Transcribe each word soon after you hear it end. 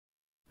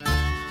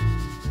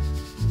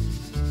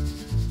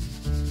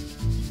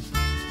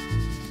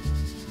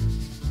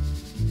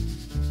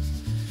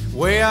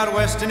Way out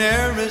west in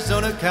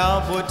Arizona,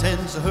 cowboy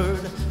tends a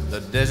herd.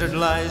 The desert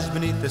lies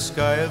beneath the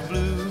sky of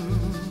blue.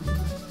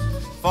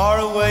 Far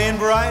away in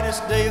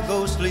brightest day, a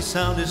ghostly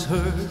sound is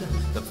heard.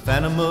 The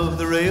phantom of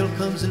the rail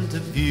comes into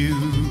view.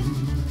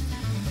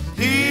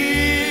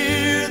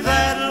 Hear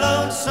that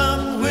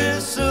lonesome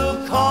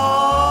whistle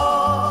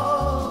calling.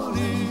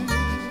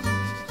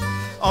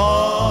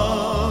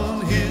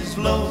 On his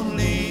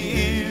lonely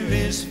ear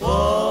is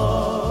falling.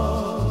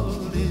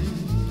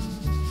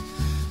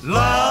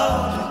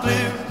 Loud and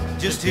clear,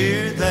 just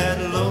hear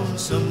that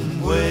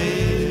lonesome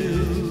wail.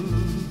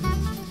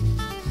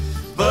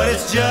 But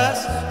it's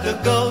just a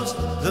ghost,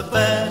 the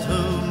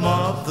phantom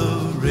of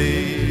the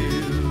rail.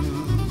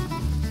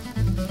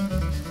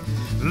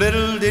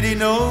 Little did he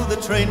know the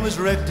train was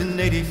wrecked in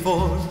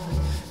 '84,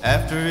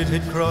 after it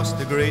had crossed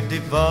the Great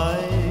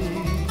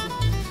Divide.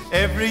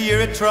 Every year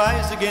it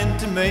tries again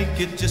to make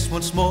it just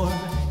once more,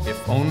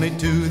 if only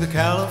to the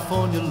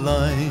California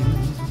line.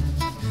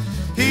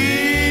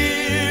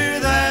 Hear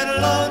that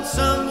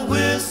lonesome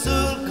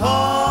whistle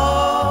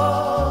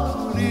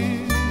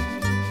calling.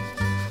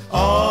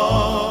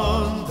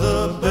 On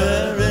the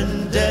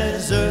barren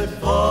desert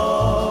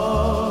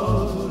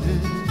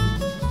falling.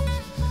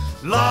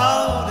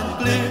 Loud and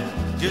clear,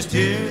 just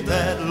hear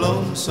that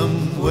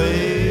lonesome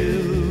wail.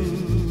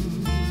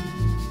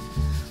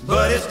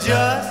 But it's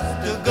just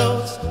a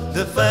ghost,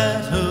 the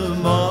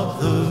phantom of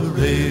the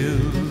rail.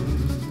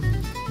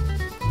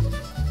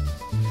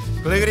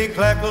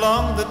 Clickety-clack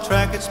along the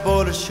track, its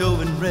boilers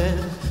showing red,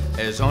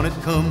 as on it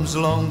comes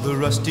along the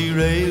rusty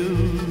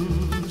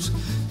rails.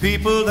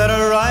 People that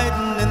are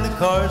riding in the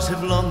cars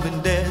have long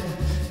been dead,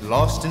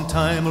 lost in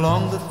time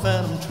along the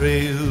phantom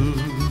trail.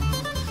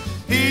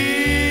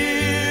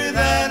 Hear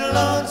that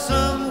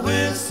lonesome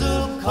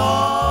whistle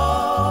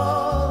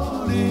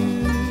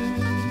calling.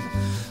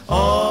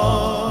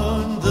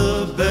 On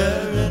the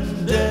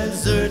barren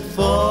desert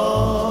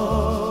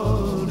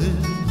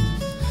falling.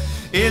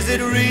 Is it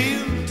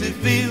real to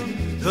feel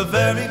the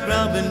very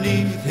ground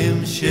beneath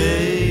him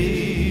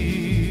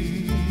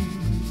shake?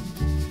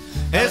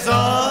 As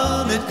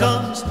on it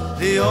comes,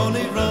 the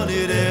only run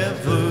it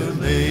ever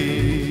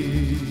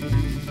made.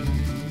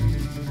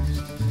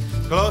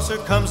 Closer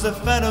comes the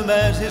phantom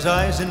as his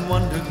eyes in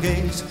wonder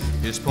gaze.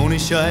 His pony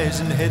shies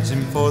and heads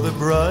him for the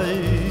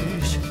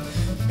brush.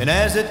 And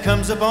as it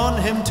comes upon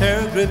him,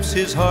 terror grips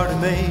his heart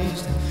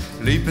amazed,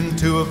 leaping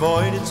to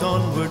avoid its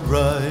onward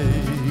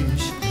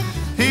rush.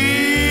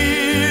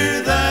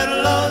 Hear that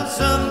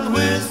lonesome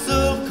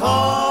whistle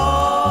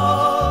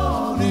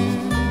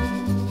calling.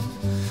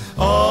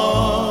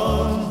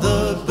 On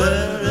the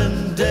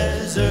barren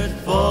desert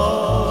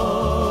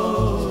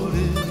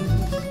falling.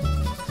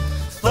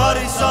 Thought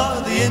he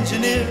saw the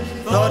engineer,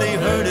 thought he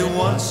heard it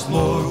once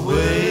more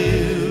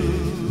wail.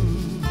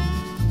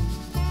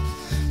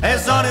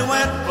 As on he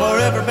went,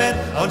 forever bent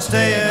on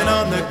staying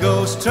on the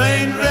ghost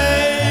train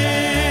rail.